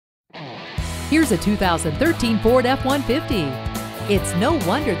Here's a 2013 Ford F-150. It's no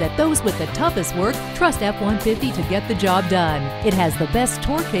wonder that those with the toughest work trust F-150 to get the job done. It has the best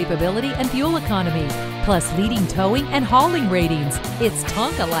torque capability and fuel economy, plus leading towing and hauling ratings. Its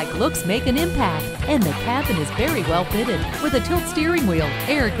Tonka-like looks make an impact, and the cabin is very well fitted with a tilt steering wheel,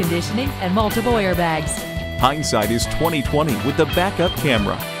 air conditioning, and multiple airbags. Hindsight is 20/20 with the backup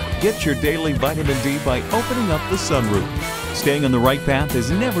camera. Get your daily vitamin D by opening up the sunroof. Staying on the right path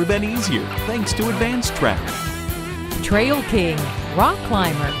has never been easier thanks to Advanced Track. Trail King, rock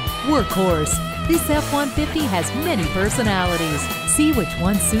climber, workhorse. This F-150 has many personalities. See which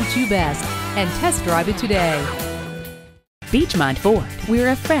one suits you best and test drive it today. Beechmont Ford, we're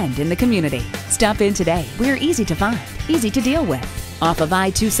a friend in the community. Stop in today. We're easy to find, easy to deal with. Off of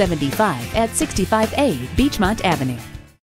I-275 at 65A Beechmont Avenue.